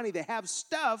have money, that have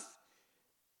stuff,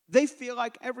 they feel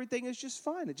like everything is just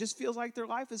fine. It just feels like their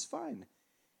life is fine.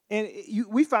 And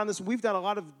we found this. We've done a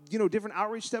lot of different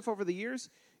outreach stuff over the years.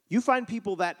 You find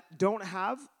people that don't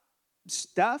have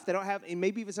stuff, they don't have, and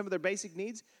maybe even some of their basic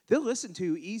needs, they'll listen to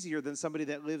you easier than somebody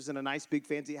that lives in a nice big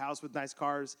fancy house with nice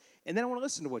cars, and they don't want to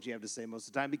listen to what you have to say most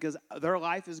of the time because their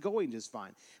life is going just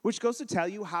fine. Which goes to tell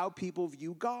you how people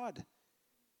view God.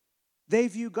 They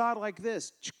view God like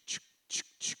this.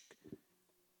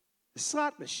 A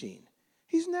slot machine.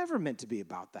 He's never meant to be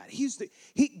about that.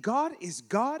 God is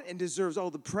God and deserves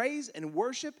all the praise and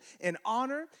worship and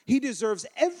honor. He deserves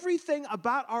everything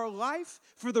about our life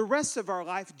for the rest of our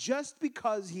life just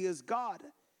because he is God.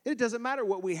 It doesn't matter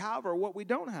what we have or what we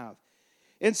don't have.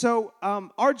 And so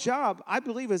our job, I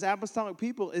believe, as apostolic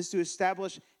people is to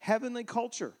establish heavenly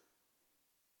culture.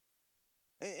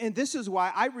 And this is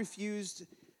why I refused,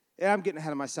 and I'm getting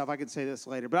ahead of myself. I can say this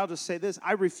later, but I'll just say this.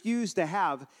 I refuse to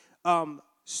have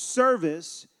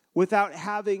service without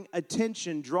having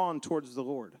attention drawn towards the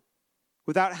Lord,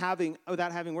 without having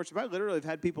worship. I literally have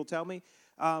had people tell me,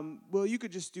 well, you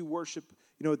could just do worship,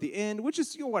 at the end, which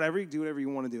is, whatever, you do whatever you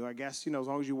want to do, I guess, as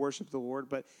long as you worship the Lord.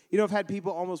 But, I've had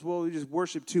people almost, well, we just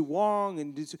worship too long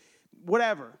and do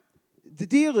whatever. The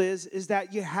deal is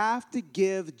that you have to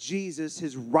give Jesus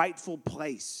his rightful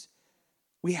place.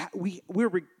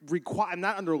 We're required,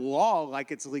 not under law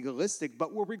like it's legalistic,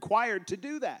 but we're required to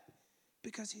do that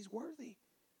because he's worthy.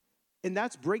 And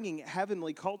that's bringing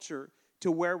heavenly culture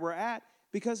to where we're at,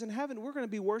 because in heaven we're going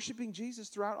to be worshiping Jesus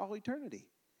throughout all eternity.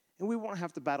 And we won't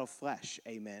have to battle flesh,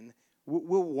 amen.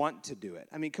 We'll want to do it.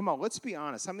 I mean, come on, let's be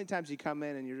honest. How many times you come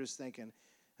in and you're just thinking,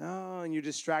 and you're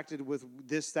distracted with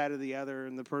this, that, or the other,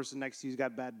 and the person next to you's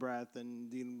got bad breath, and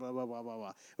blah, blah, blah, blah,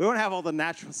 blah. We won't have all the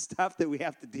natural stuff that we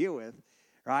have to deal with.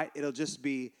 Right? It'll just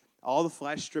be all the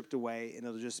flesh stripped away, and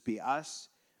it'll just be us,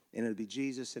 and it'll be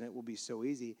Jesus, and it will be so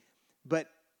easy. But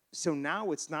so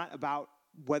now it's not about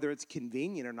whether it's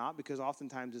convenient or not, because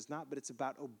oftentimes it's not, but it's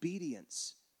about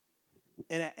obedience.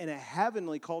 And a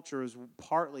heavenly culture is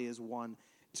one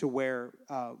to where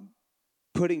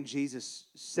putting Jesus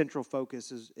central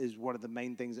focus is one of the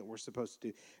main things that we're supposed to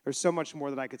do. There's so much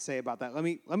more that I could say about that. Let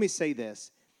me say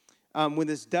this. When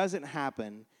this doesn't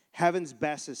happen, heaven's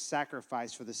best is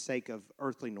sacrifice for the sake of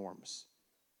earthly norms.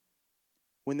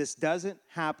 When this doesn't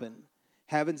happen,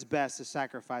 heaven's best is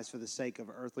sacrifice for the sake of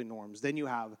earthly norms. Then you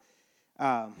have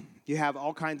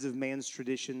all kinds of man's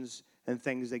traditions and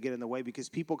things that get in the way, because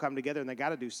people come together and they got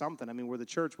to do something. I mean, we're the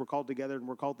church. We're called together and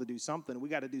we're called to do something. We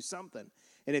got to do something.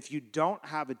 And if you don't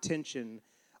have attention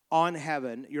on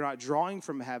heaven, you're not drawing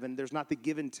from heaven, there's not the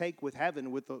give and take with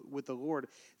heaven, with the Lord,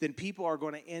 then people are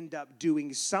going to end up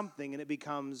doing something, and it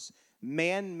becomes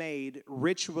man-made,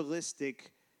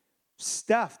 ritualistic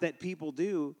stuff that people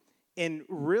do. And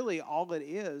really all it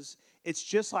is, it's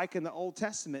just like in the Old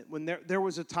Testament, when there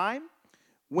was a time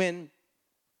when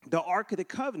the Ark of the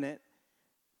Covenant,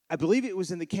 I believe it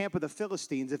was in the camp of the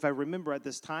Philistines, if I remember at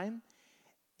this time,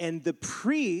 and the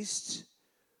priests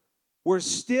were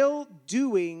still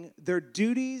doing their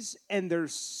duties and their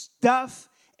stuff,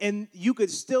 and you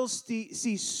could still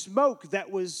see smoke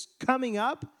that was coming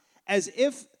up as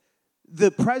if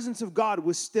the presence of God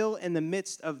was still in the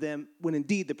midst of them, when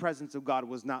indeed the presence of God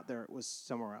was not there, it was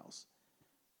somewhere else.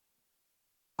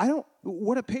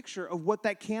 What a picture of what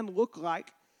that can look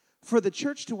like for the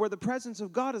church, to where the presence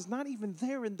of God is not even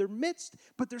there in their midst,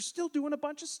 but they're still doing a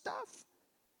bunch of stuff.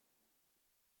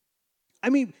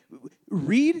 I mean,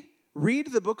 read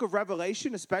the book of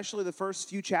Revelation, especially the first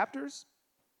few chapters.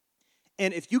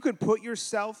 And if you could put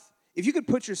yourself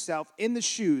in the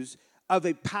shoes of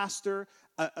a pastor,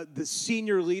 the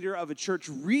senior leader of a church,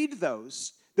 read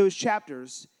those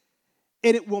chapters,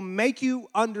 and it will make you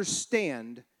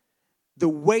understand the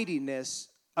weightiness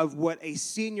of what a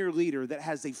senior leader that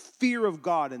has a fear of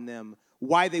God in them,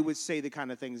 why they would say the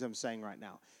kind of things I'm saying right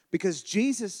now. Because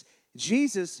Jesus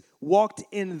walked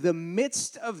in the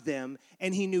midst of them,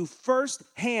 and he knew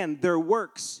firsthand their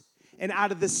works. And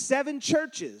out of the 7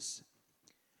 churches,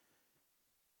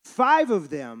 5 of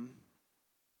them,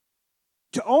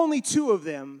 to only 2 of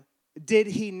them, did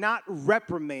he not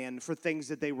reprimand for things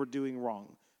that they were doing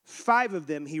wrong. 5 of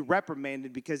them he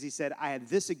reprimanded because he said, I have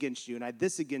this against you, and I have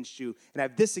this against you, and I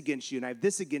have this against you, and I have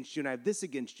this against you, and I have this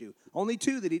against you. Only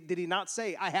 2 did he not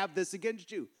say, I have this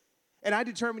against you. And I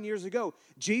determined years ago,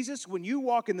 Jesus, when you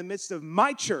walk in the midst of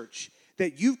my church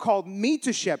that you've called me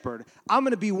to shepherd, I'm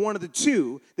going to be one of the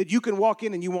 2 that you can walk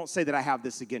in and you won't say that I have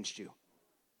this against you.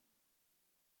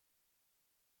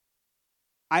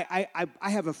 I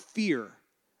have a fear.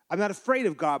 I'm not afraid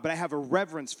of God, but I have a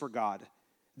reverence for God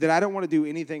that I don't want to do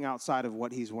anything outside of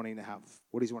what he's wanting to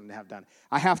have done.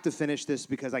 I have to finish this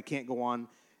because I can't go on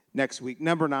next week.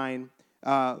 Number 9,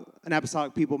 an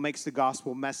apostolic people makes the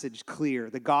gospel message clear.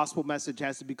 The gospel message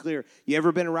has to be clear. You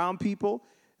ever been around people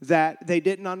that they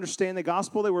didn't understand the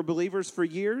gospel? They were believers for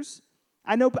years.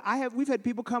 I know, but we've had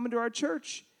people come into our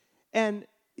church, and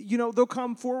they'll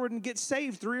come forward and get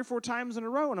saved 3 or 4 times in a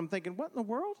row, and I'm thinking, what in the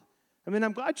world? I mean,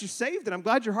 I'm glad you're saved, and I'm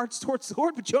glad your heart's towards the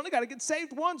Lord, but you only got to get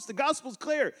saved once. The gospel's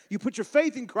clear. You put your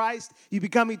faith in Christ, you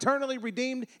become eternally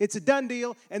redeemed. It's a done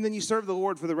deal, and then you serve the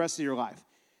Lord for the rest of your life.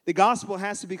 The gospel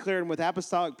has to be clear, and with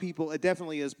apostolic people, it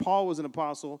definitely is. Paul was an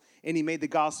apostle, and he made the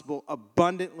gospel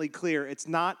abundantly clear. It's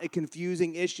not a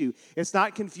confusing issue. It's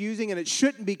not confusing, and it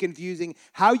shouldn't be confusing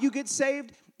how you get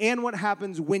saved and what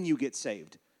happens when you get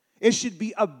saved. It should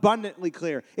be abundantly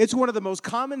clear. It's one of the most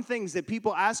common things that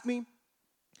people ask me,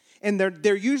 and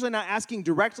they're usually not asking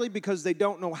directly because they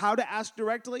don't know how to ask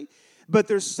directly, but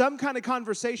there's some kind of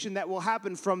conversation that will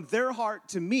happen from their heart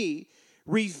to me,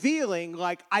 revealing,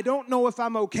 like, I don't know if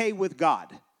I'm okay with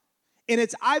God. And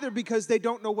it's either because they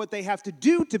don't know what they have to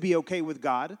do to be okay with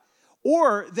God,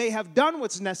 or they have done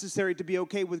what's necessary to be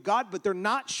okay with God, but they're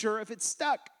not sure if it's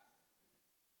stuck.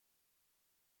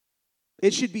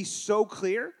 It should be so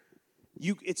clear.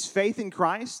 It's faith in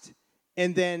Christ,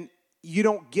 and then you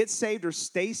don't get saved or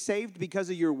stay saved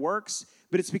because of your works,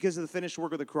 but it's because of the finished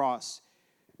work of the cross.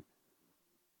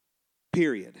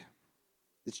 Period.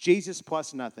 It's Jesus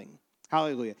plus nothing.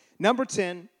 Hallelujah. Number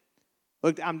 10,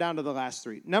 look, I'm down to the last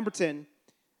 3. Number 10,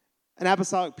 an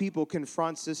apostolic people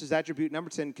confronts, this is attribute number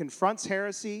 10, confronts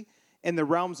heresy in the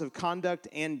realms of conduct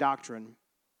and doctrine.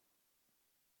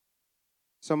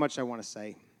 So much I want to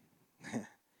say.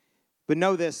 But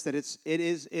know this, that it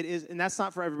is, and that's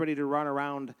not for everybody to run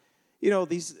around.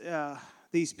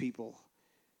 These people,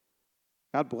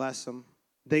 God bless them.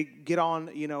 They get on,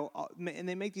 and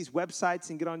they make these websites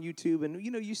and get on YouTube, and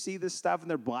you see this stuff, and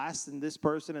they're blasting this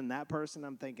person and that person.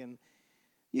 I'm thinking,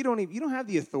 you don't have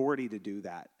the authority to do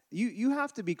that. You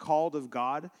have to be called of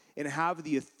God and have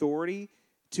the authority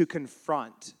to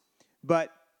confront.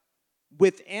 But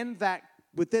within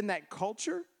that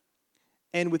culture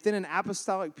and within an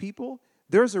apostolic people,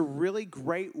 there's a really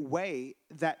great way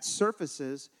that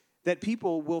surfaces that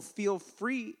people will feel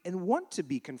free and want to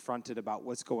be confronted about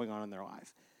what's going on in their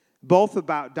life, both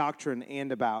about doctrine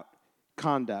and about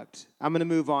conduct. I'm going to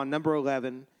move on. Number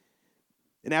 11,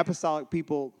 an apostolic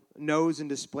people knows and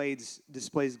displays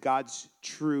God's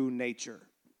true nature.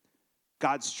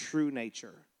 God's true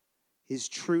nature. His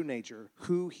true nature,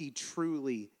 who he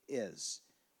truly is.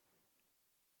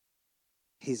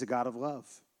 He's a God of love.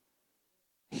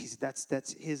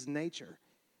 That's his nature.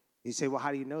 You say, well,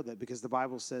 how do you know that? Because the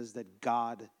Bible says that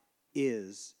God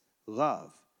is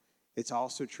love. It's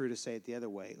also true to say it the other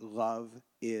way. Love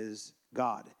is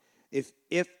God. If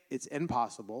it's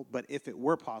impossible, but if it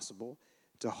were possible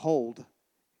to hold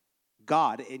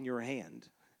God in your hand,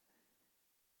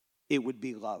 it would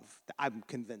be love. I'm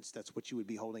convinced that's what you would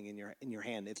be holding in your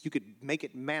hand. If you could make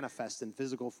it manifest in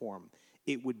physical form,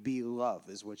 it would be love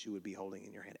is what you would be holding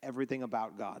in your hand. Everything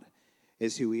about God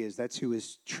is who he is. That's who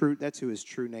his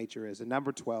true nature is. And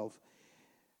number 12,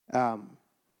 and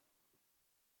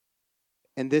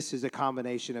this is a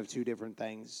combination of 2 different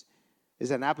things, is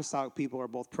that apostolic people are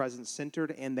both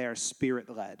presence-centered and they are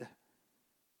spirit-led.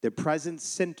 They're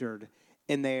presence-centered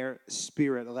and they're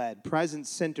spirit-led.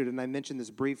 Presence-centered, and I mentioned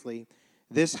this briefly,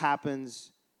 this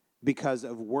happens because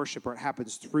of worship, or it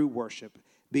happens through worship.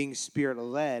 Being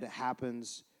spirit-led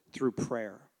happens through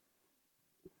prayer.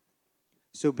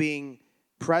 So being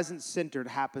presence-centered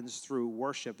happens through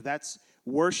worship.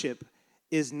 Worship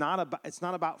is not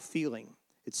about feeling.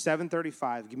 It's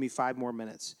 7:35. Give me 5 more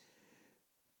minutes.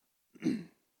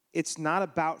 It's not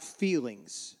about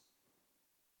feelings.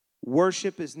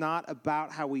 Worship is not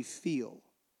about how we feel.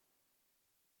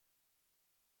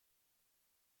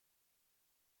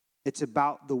 It's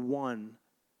about the one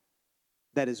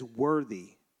that is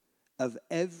worthy of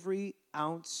every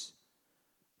ounce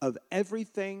of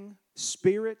everything,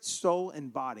 spirit, soul,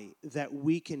 and body that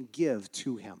we can give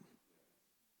to him.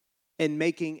 And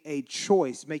making a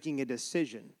choice, making a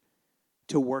decision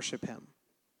to worship him.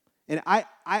 And I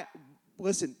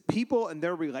listen, people and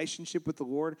their relationship with the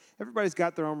Lord, everybody's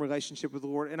got their own relationship with the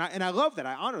Lord. And I love that.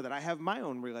 I honor that. I have my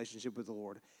own relationship with the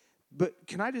Lord. But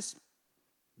can I just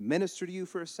minister to you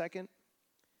for a second?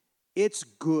 It's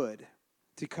good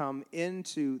to come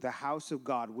into the house of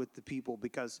God with the people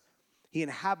because he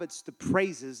inhabits the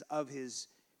praises of his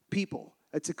people.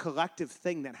 It's a collective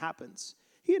thing that happens.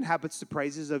 He inhabits the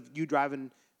praises of you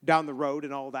driving down the road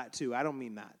and all that too. I don't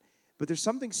mean that. But there's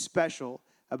something special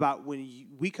about when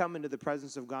we come into the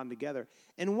presence of God together.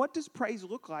 And what does praise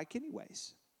look like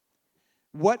anyways?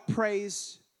 What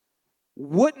praise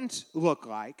wouldn't look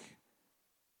like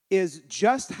is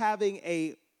just having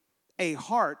a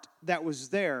heart that was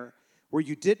there where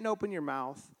you didn't open your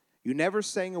mouth, you never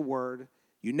sang a word,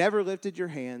 you never lifted your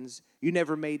hands, you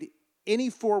never made any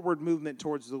forward movement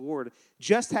towards the Lord.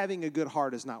 Just having a good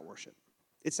heart is not worship.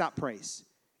 It's not praise.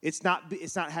 It's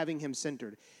not having him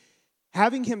centered.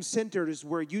 Having him centered is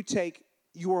where you take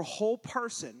your whole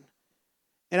person,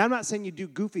 and I'm not saying you do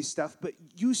goofy stuff, but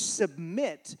you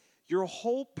submit your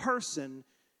whole person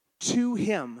to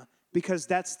him because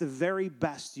that's the very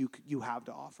best you have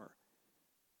to offer.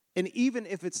 And even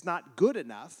if it's not good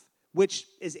enough, which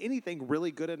is anything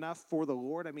really good enough for the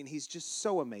Lord? I mean, he's just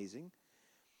so amazing.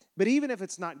 But even if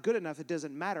it's not good enough, it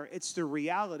doesn't matter. It's the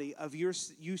reality of you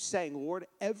saying, Lord,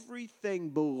 everything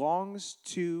belongs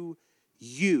to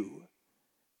you.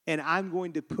 And I'm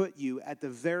going to put you at the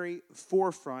very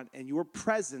forefront, and your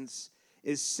presence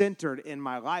is centered in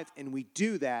my life. And we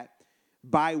do that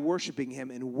by worshiping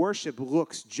him. And worship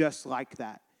looks just like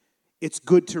that. It's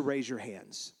good to raise your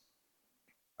hands.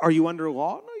 Are you under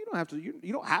law? No, you don't have to.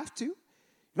 You don't have to. You're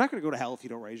not going to go to hell if you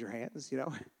don't raise your hands, you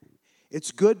know.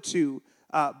 It's good to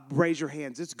raise your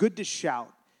hands. It's good to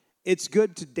shout. It's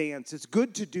good to dance. It's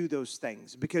good to do those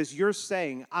things because you're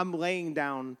saying, I'm laying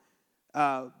down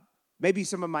maybe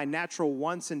some of my natural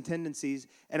wants and tendencies,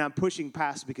 and I'm pushing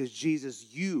past because, Jesus,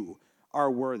 you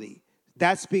are worthy.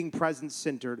 That's being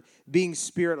presence-centered. Being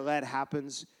spirit-led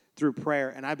happens through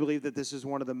prayer, and I believe that this is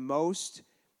one of the most,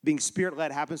 being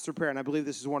spirit-led happens through prayer, and I believe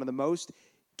this is one of the most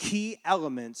key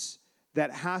elements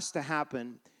that has to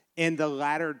happen in the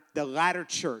latter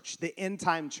church, the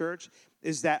end-time church,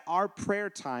 is that our prayer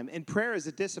time, and prayer is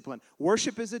a discipline.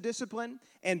 Worship is a discipline,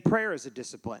 and prayer is a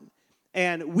discipline.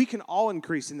 And we can all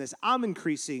increase in this. I'm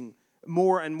increasing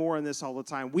more and more in this all the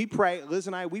time. We pray, Liz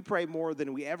and I, we pray more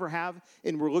than we ever have,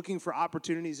 and we're looking for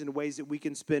opportunities and ways that we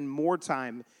can spend more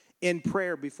time in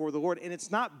prayer before the Lord. And it's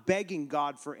not begging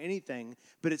God for anything,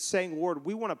 but it's saying, Lord,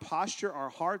 we want to posture our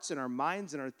hearts and our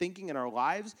minds and our thinking and our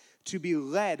lives to be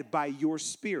led by your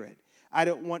Spirit. I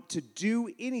don't want to do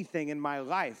anything in my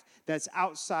life that's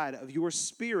outside of your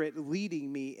Spirit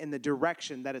leading me in the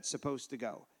direction that it's supposed to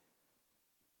go.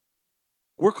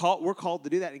 We're called to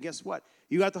do that. And guess what?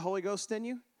 You got the Holy Ghost in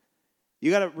you.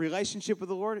 You got a relationship with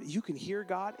the Lord. You can hear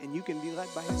God and you can be led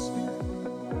by his Spirit.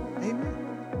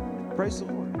 Amen. Praise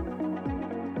the Lord.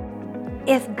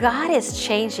 If God is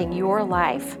changing your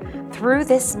life through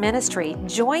this ministry,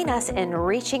 join us in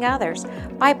reaching others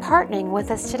by partnering with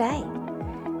us today.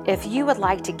 If you would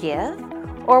like to give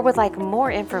or would like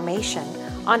more information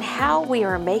on how we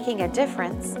are making a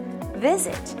difference,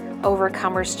 visit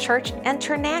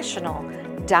OvercomersChurchInternational.com.